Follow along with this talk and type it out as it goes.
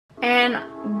And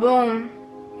boom.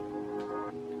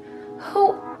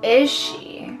 Who is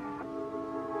she?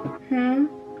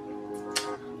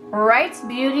 Wright's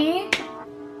Beauty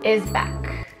is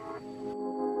back.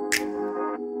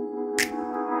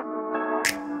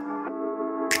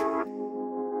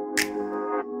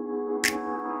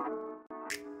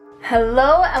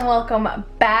 Hello and welcome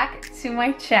back to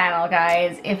my channel,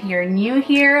 guys. If you're new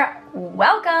here,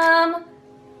 welcome.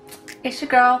 It's your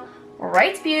girl,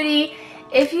 Wright's Beauty.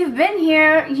 If you've been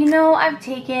here, you know I've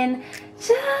taken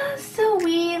just a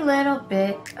wee little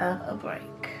bit of a break.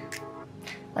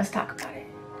 Let's talk about it.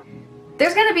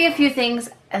 There's gonna be a few things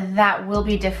that will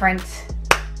be different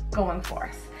going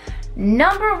forth.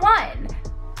 Number one,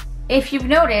 if you've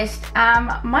noticed,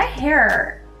 my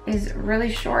hair is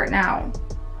really short now.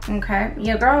 Okay,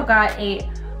 your girl got a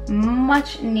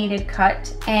much needed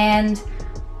cut, and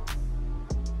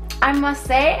I must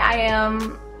say I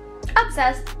am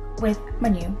obsessed with my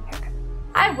new haircut.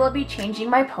 I will be changing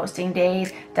my posting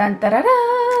days. Dun da da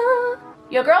da.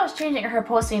 Your girl is changing her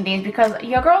posting days because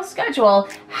your girl's schedule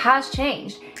has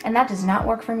changed, and that does not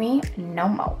work for me no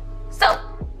more. So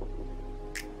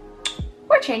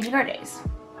we're changing our days.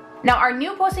 Now our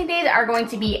new posting days are going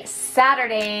to be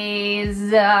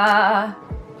Saturdays.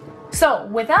 So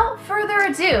without further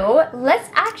ado, let's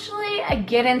actually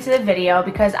get into the video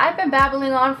because I've been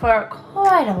babbling on for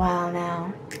quite a while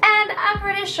now. And I'm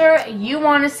pretty sure you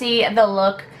want to see the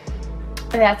look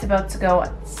that's about to go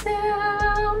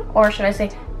down, or should I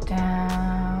say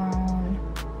down.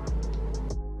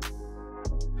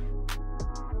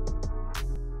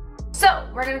 So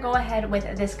we're gonna go ahead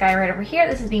with this guy right over here.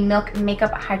 This is the Milk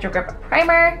Makeup Hydro Grip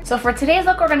Primer. So for today's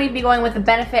look, we're gonna be going with the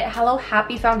Benefit Hello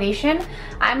Happy Foundation.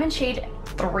 I'm in shade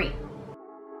 3.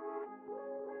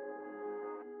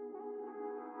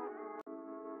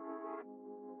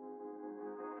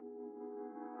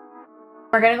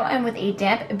 We're gonna go in with a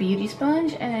damp beauty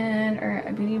sponge or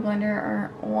a beauty blender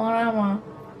or whatever.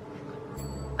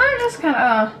 I just kind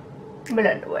of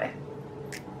blend away.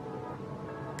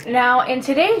 Now in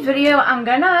today's video, I'm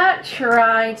gonna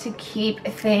try to keep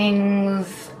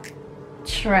things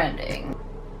trending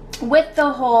with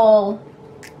the whole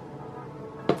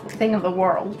thing of the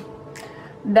world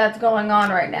that's going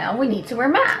on right now. We need to wear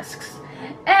masks,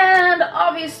 and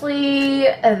obviously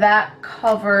that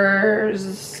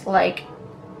covers like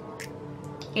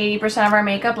 80% of our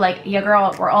makeup. Like, yeah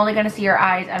girl, we're only gonna see your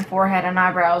eyes and forehead and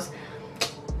eyebrows.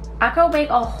 I could make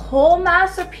a whole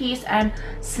masterpiece and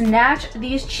snatch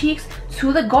these cheeks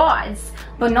to the gods,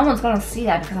 but no one's gonna see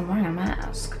that because I'm wearing a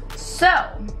mask. So,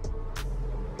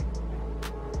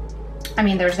 I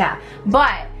mean, there's that.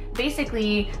 But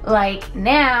basically, like,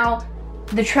 now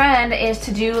the trend is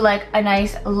to do like a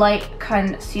nice light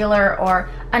concealer or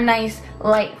a nice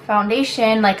light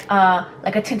foundation, like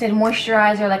a tinted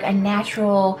moisturizer, like a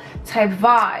natural type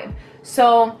vibe.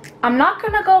 So I'm not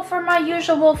gonna go for my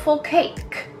usual full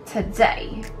cake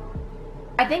today.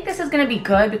 I think this is gonna be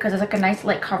good because it's like a nice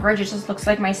light coverage. It just looks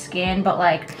like my skin, but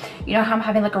like, you know how I'm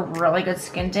having like a really good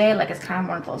skin day? Like, it's kind of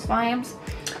one of those vibes.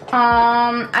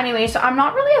 Anyway, so I'm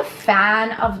not really a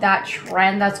fan of that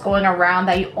trend that's going around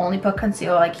that you only put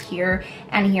concealer like here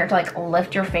and here to like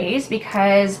lift your face,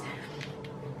 because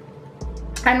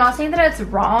I'm not saying that it's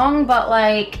wrong, but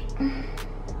like,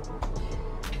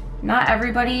 not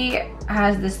everybody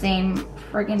has the same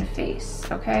friggin' face,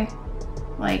 okay?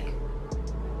 Like,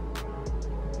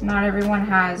 not everyone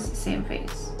has the same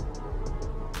face.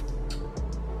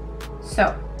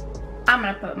 So I'm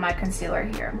gonna put my concealer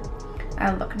here.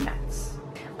 I look nuts.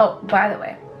 Oh, by the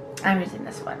way, I'm using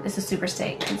this one. This is Super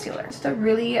Stay Concealer. Just to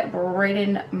really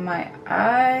brighten my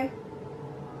eye.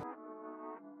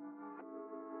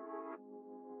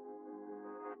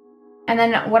 And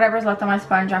then whatever's left on my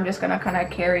sponge, I'm just gonna kind of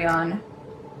carry on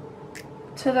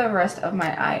to the rest of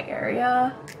my eye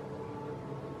area.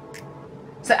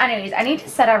 So anyways, I need to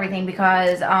set everything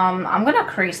because I'm gonna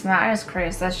crease. My eyes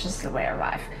crease. That's just the way of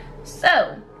life.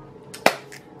 So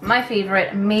my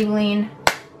favorite Maybelline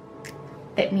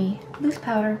Fit Me loose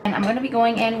powder, and I'm gonna be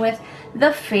going in with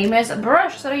the famous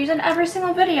brush that I use in every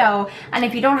single video. And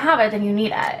if you don't have it, then you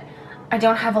need it. I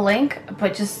don't have a link,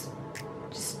 but just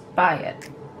buy it.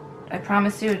 I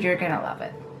promise you, you're gonna love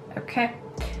it. Okay?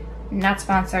 Not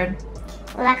sponsored.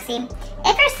 Luxie,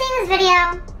 if you're seeing this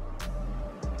video,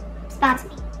 sponsor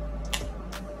me.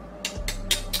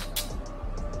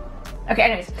 Okay,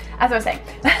 anyways, as I was saying,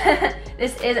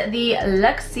 this is the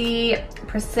Luxie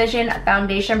Precision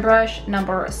Foundation Brush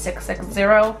number 660.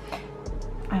 I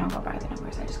don't go by the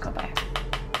numbers, I just go by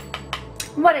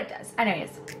what it does.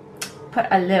 Anyways, put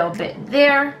a little bit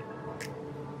there.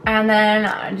 And then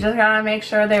I just gotta make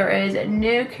sure there is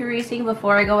no creasing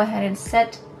before I go ahead and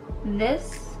set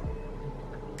this.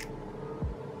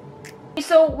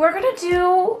 So we're gonna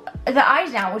do the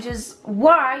eyes now, which is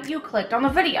why you clicked on the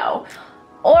video.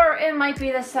 Or it might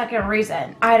be the second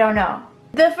reason, I don't know.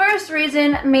 The first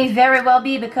reason may very well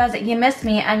be because you missed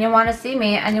me and you want to see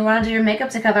me and you want to do your makeup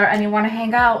together and you want to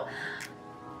hang out.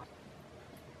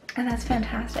 And that's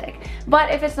fantastic.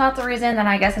 But if it's not the reason, then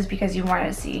I guess it's because you wanted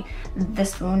to see the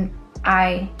spoon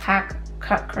eye hack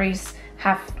cut crease,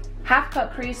 half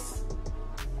cut crease,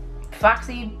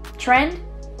 foxy trend.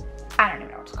 I don't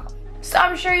even know what to call it. So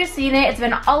I'm sure you've seen it. It's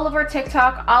been all over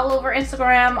TikTok, all over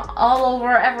Instagram, all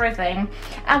over everything.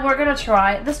 And we're gonna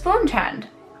try the spoon trend.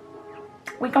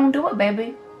 We gonna do it,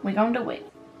 baby. We gonna do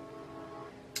it.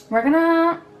 We're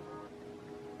gonna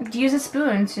use a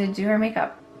spoon to do our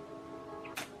makeup.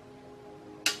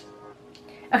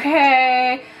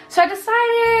 Okay, so I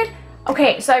decided,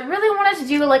 okay, so I really wanted to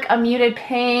do like a muted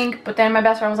pink, but then my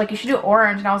best friend was like, you should do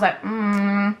orange, and I was like,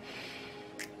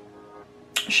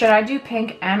 should I do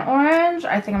pink and orange?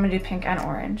 I think I'm gonna do pink and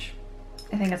orange.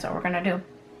 I think that's what we're gonna do.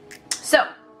 So,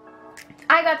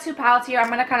 I got two palettes here. I'm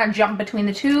gonna kind of jump between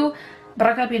the two, but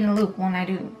I could be in the loop when I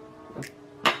do.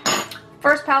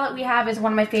 First palette we have is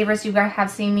one of my favorites. You guys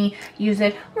have seen me use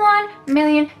it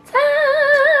 1,000,000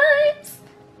 times.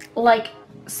 Like,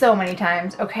 so many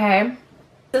times, okay?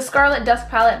 The Scarlet Dusk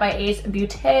palette by Ace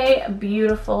Beauté.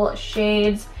 Beautiful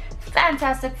shades.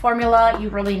 Fantastic formula. You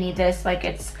really need this. Like,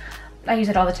 I use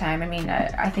it all the time. I mean,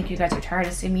 I think you guys are tired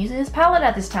of seeing me using this palette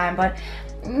at this time, but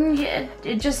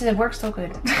it works so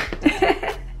good.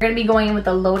 We're gonna be going in with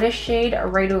the Lotus shade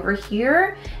right over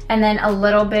here, and then a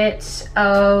little bit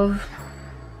of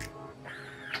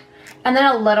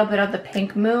the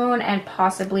Pink Moon, and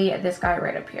possibly this guy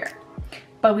right up here.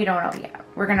 But we don't know yet.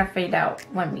 We're gonna fade out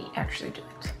when we actually do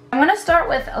it. I'm gonna start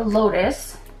with a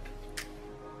Lotus.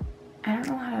 I don't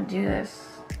know how to do this.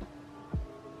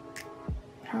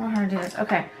 I don't know how to do this.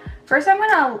 Okay, first I'm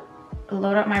gonna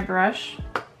load up my brush.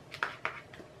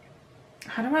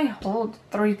 How do I hold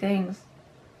three things?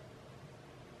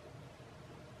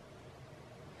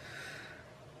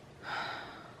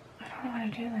 I don't know how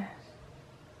to do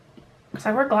this. Because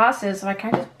I wear glasses, so I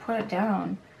can't just put it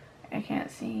down. I can't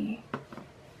see.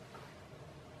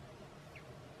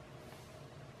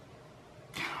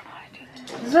 I don't know how to do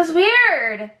this. This is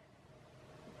weird.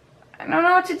 I don't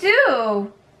know what to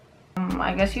do.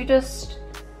 I guess you just,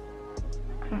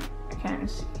 I can't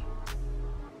see.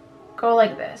 Go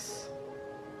like this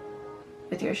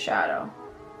with your shadow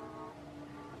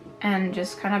and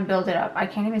just kind of build it up. I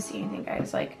can't even see anything,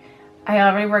 guys. Like, I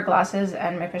already wear glasses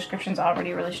and my prescription's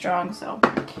already really strong, so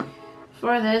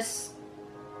for this,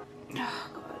 oh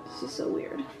god, this is so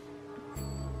weird.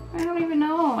 I don't even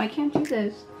know. I can't do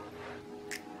this.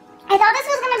 I thought this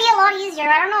was gonna be a lot easier.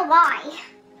 I don't know why.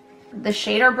 The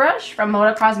shader brush from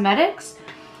Moda Cosmetics.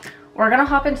 We're gonna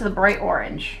hop into the bright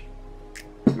orange.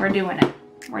 We're doing it.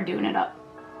 We're doing it up.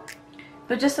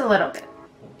 But just a little bit.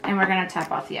 And we're gonna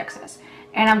tap off the excess.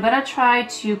 And I'm gonna try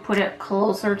to put it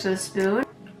closer to the spoon.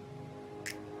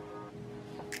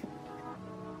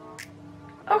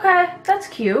 Okay, that's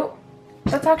cute.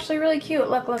 That's actually really cute.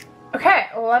 Look, look. Okay,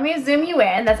 let me zoom you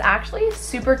in. That's actually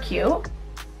super cute.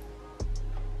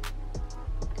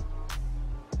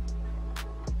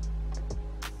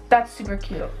 That's super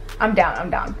cute. I'm down, I'm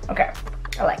down. Okay,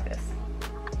 I like this.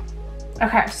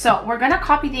 Okay, so we're gonna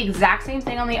copy the exact same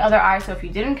thing on the other eye. So if you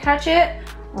didn't catch it,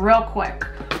 real quick,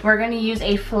 we're gonna use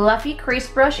a fluffy crease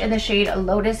brush in the shade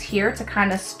Lotus here to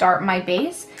kind of start my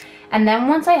base. And then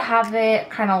once I have it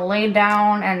kind of laid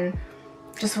down and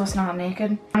just so it's not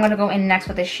naked, I'm gonna go in next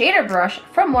with a shader brush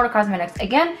from Moda Cosmetics.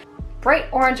 Again, bright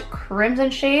orange crimson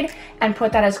shade, and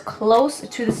put that as close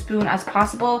to the spoon as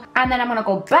possible. And then I'm gonna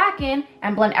go back in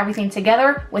and blend everything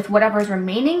together with whatever's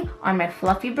remaining on my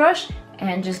fluffy brush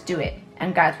and just do it.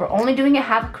 And guys, we're only doing a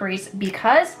half crease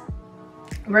because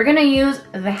we're gonna use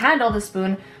the handle of the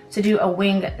spoon to do a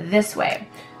wing this way.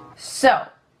 So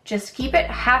just keep it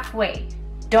halfway.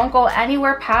 Don't go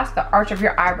anywhere past the arch of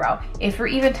your eyebrow. If you're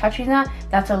even touching that,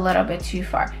 that's a little bit too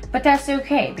far. But that's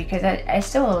okay because it's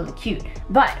still a little cute.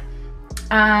 But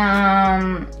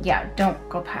yeah, don't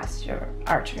go past your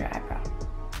arch of your eyebrow.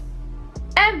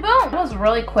 And boom! That was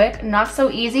really quick. Not so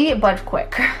easy, but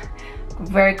quick.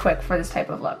 Very quick for this type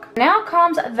of look. Now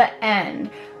comes the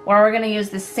end, where we're gonna use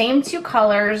the same two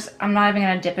colors. I'm not even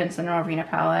gonna dip into the Norvina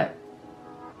palette.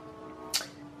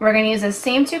 We're gonna use the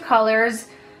same two colors,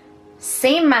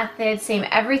 same method, same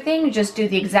everything, just do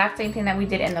the exact same thing that we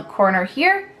did in the corner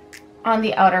here on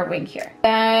the outer wing here.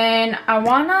 Then I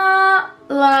wanna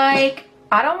like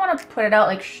I don't want to put it out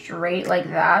like straight like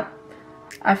that.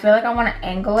 I feel like I want to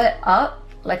angle it up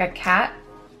like a cat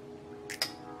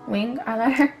wing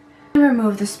eyeliner.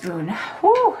 Remove the spoon.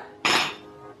 Whew.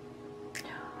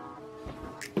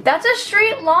 That's a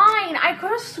straight line. I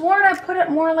could have sworn I put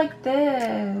it more like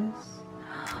this.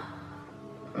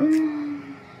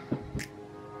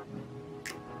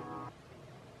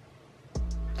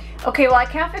 Okay, well I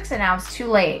can't fix it now. It's too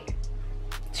late.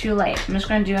 Too late. I'm just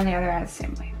gonna do it on the other end the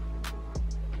same way.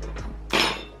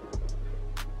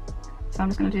 So I'm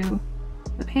just gonna do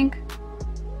the pink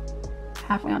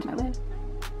halfway onto my lid.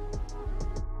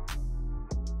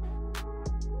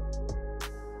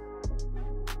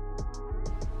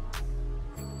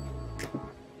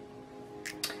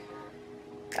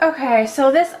 Okay,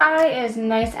 so this eye is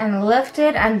nice and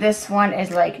lifted and this one is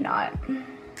like not.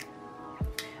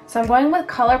 So I'm going with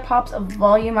ColourPop's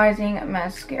Volumizing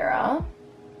Mascara.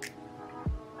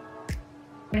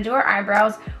 I'm gonna do our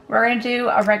eyebrows. We're gonna do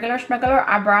a regular schmegular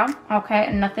eyebrow, okay,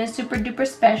 and nothing super duper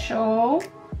special.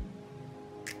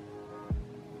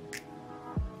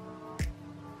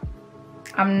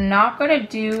 I'm not gonna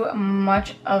do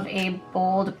much of a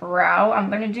bold brow. I'm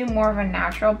gonna do more of a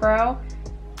natural brow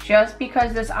just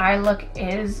because this eye look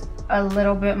is a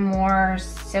little bit more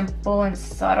simple and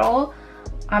subtle.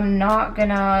 I'm not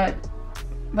gonna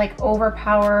like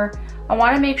overpower. I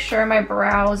want to make sure my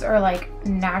brows are like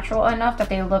natural enough that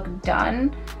they look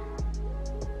done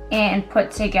and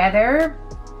put together,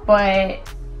 but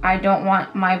I don't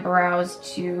want my brows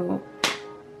to,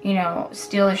 you know,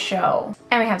 steal the show.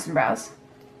 And we have some brows.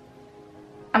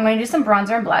 I'm going to do some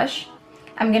bronzer and blush.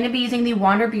 I'm going to be using the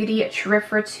Wander Beauty Trip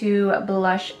for Two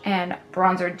Blush and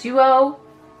Bronzer Duo.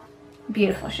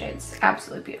 Beautiful shades,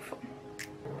 absolutely beautiful.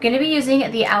 I'm going to be using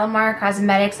the Alamar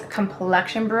Cosmetics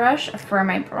Complexion Brush for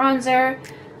my bronzer.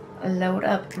 Load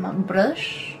up my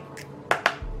brush.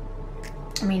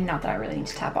 I mean, not that I really need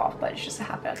to tap off, but it's just a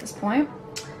habit at this point.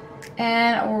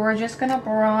 And we're just going to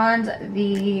bronze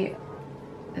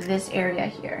this area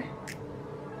here.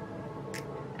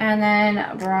 And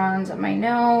then bronze my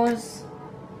nose.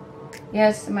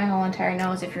 Yes, my whole entire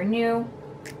nose if you're new.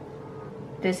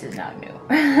 This is not new.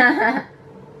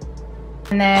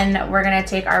 And then we're gonna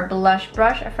take our blush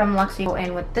brush from Luxie, go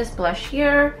in with this blush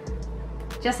here,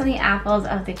 just on the apples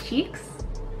of the cheeks.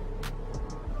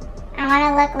 I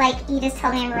wanna look like Edith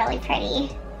told me I'm really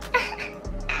pretty.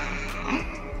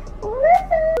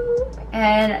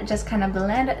 And just kind of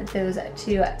blend those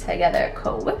two together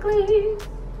quickly.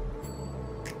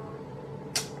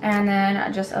 And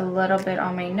then just a little bit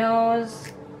on my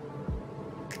nose.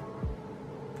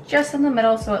 Just in the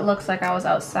middle so it looks like I was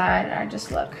outside and I just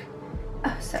look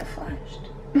so flushed.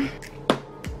 I'm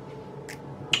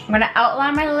gonna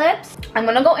outline my lips. I'm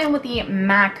gonna go in with the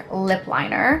MAC lip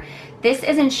liner. This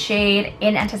is in shade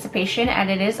In Anticipation and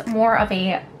it is more of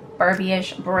a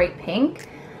Barbie-ish bright pink.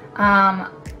 But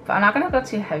I'm not gonna go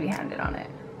too heavy-handed on it.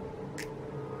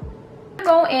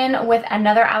 Go in with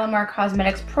another Alamar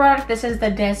Cosmetics product. This is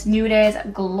the Des Nudes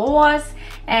Gloss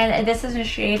and this is in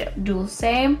shade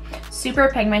Dulce. Super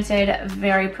pigmented,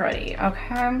 very pretty,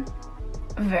 okay?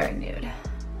 Very nude.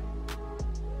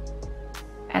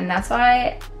 And that's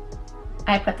why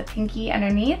I put the pinky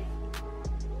underneath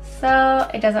so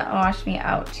it doesn't wash me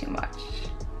out too much.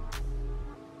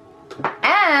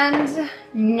 And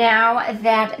now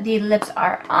that the lips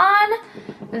are on,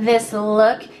 this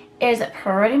look is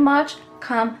pretty much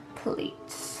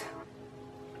complete.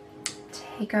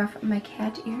 Take off my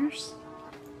cat ears,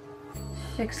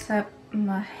 fix up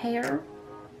my hair.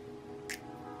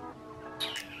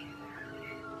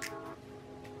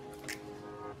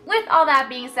 With all that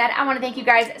being said, I want to thank you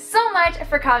guys so much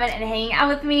for coming and hanging out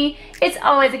with me. It's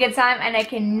always a good time and I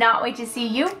cannot wait to see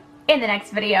you in the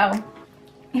next video.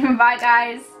 Bye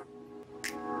guys.